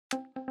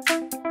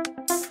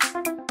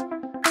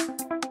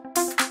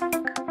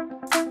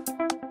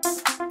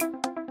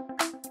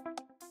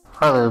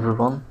Hello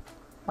everyone,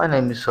 my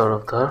name is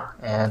Saurav Dhar,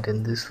 and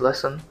in this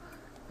lesson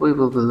we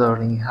will be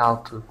learning how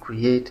to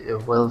create a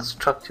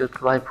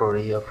well-structured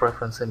library of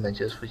reference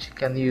images which you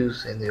can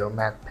use in your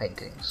matte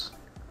paintings.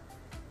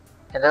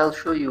 And I'll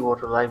show you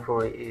what a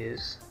library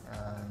is.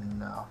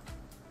 And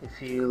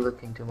if you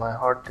look into my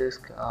hard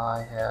disk,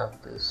 I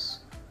have this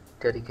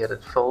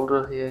dedicated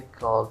folder here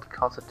called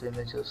concept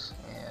images,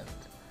 and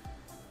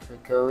if you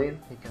go in,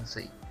 you can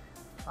see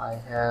I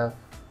have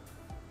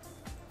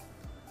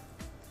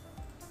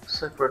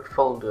separate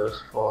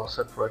folders for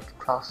separate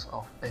class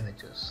of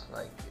images.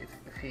 Like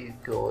if you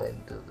go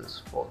into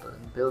this folder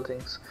in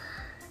buildings,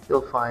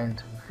 you'll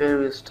find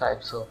various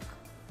types of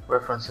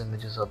reference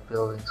images of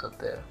buildings up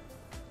there.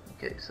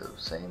 Okay, so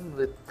same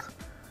with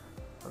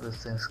other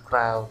things: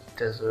 cloud,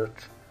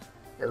 desert.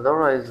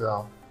 Ellora is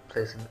a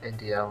place in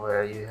India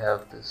where you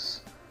have this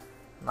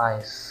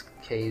nice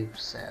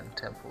caves and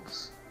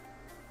temples.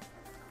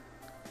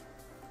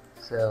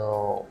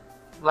 So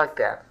like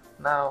that.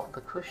 Now the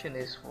question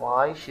is,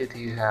 why should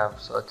you have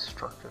such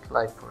structured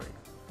library?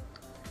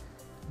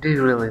 Do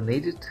you really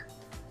need it?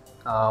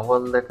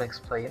 Well, let me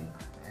explain.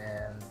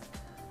 And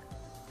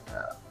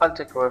I'll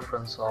take a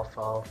reference of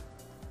a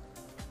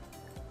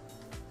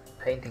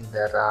painting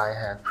that I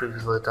had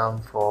previously done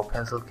for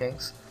Pencil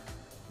Kings.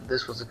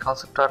 This was a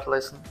concept art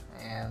lesson,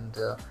 and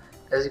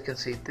as you can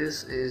see,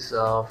 this is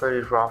a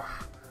very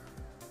rough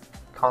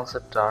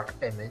concept art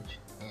image,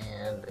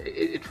 and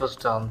it was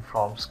done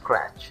from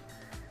scratch.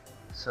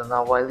 So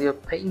now while you're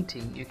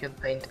painting, you can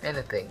paint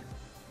anything.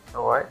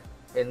 Alright,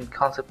 in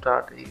concept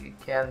art you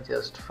can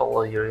just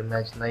follow your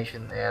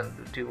imagination and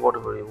do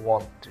whatever you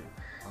want to.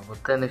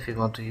 But then if you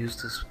want to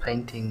use this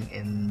painting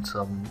in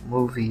some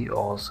movie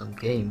or some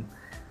game,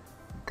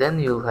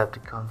 then you'll have to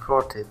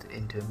convert it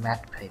into a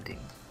matte painting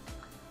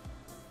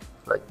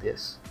like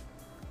this.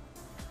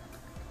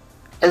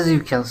 As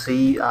you can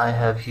see, I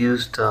have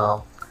used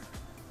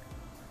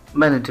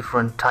many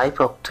different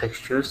type of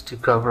textures to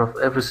cover up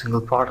every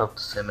single part of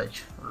this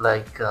image.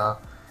 Like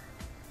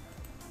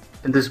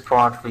in this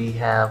part we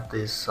have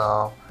this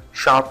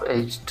sharp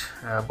edged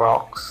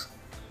rocks,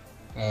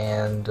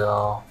 and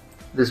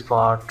this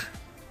part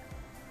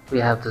we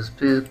have this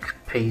big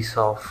piece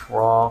of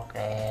rock,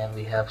 and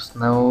we have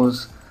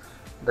snows,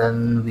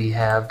 then we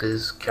have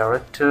these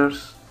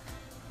characters,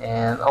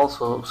 and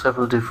also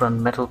several different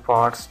metal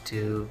parts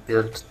to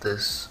build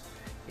this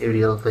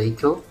aerial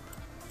vehicle.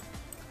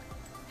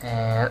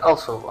 And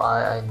also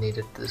I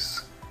needed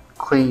this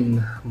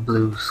clean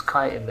blue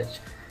sky image,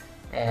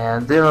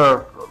 and there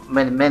are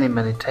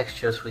many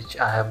textures which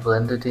I have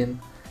blended in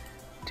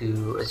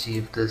to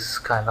achieve this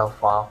kind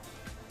of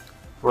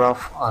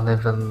rough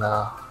uneven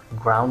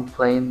ground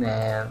plane.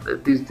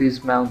 And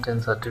these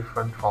mountains are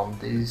different from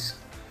these.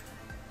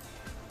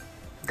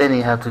 Then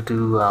you have to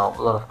do a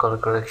lot of color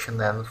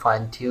correction and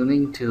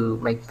fine-tuning to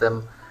make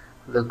them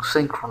look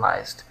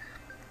synchronized.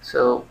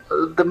 So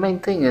the main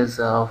thing is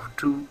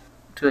to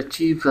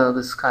achieve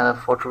this kind of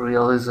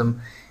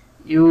photorealism,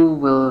 you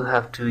will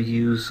have to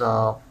use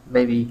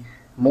maybe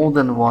more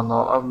than one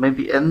or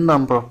maybe n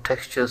number of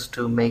textures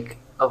to make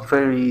a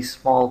very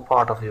small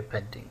part of your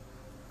painting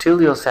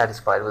till you're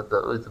satisfied with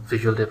the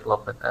visual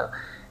development.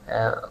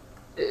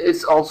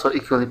 It's also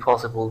equally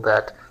possible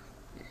that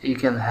you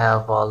can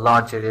have a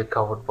large area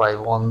covered by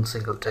one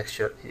single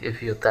texture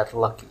if you're that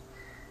lucky.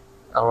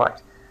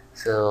 Alright,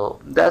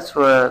 so that's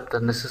where the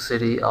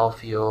necessity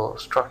of your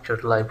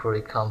structured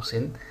library comes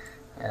in.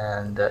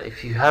 And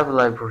if you have a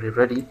library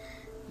ready,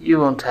 you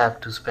won't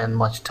have to spend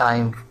much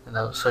time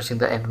searching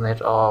the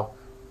internet or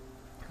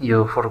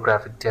your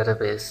photographic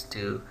database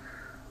to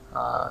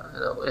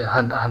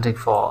hunting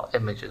for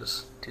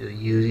images to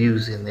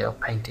use in your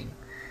painting.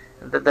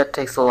 That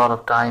takes a lot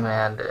of time,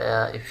 and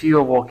if you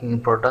are working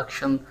in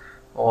production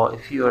or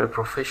if you are a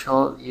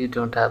professional, you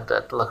don't have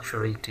that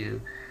luxury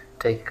to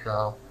take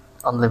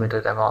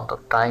unlimited amount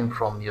of time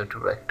from your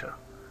director.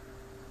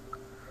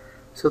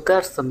 So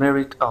that's the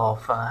merit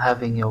of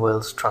having a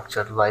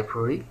well-structured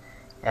library.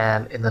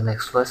 And in the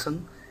next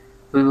lesson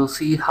we will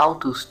see how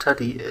to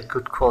study a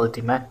good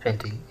quality matte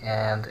painting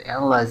and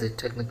analyze it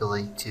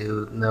technically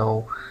to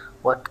know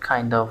what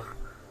kind of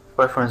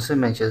reference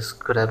images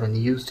could have been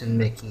used in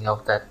making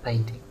of that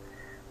painting.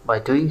 By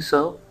doing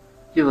so,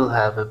 you will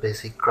have a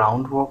basic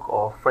groundwork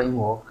or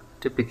framework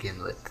to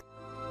begin with.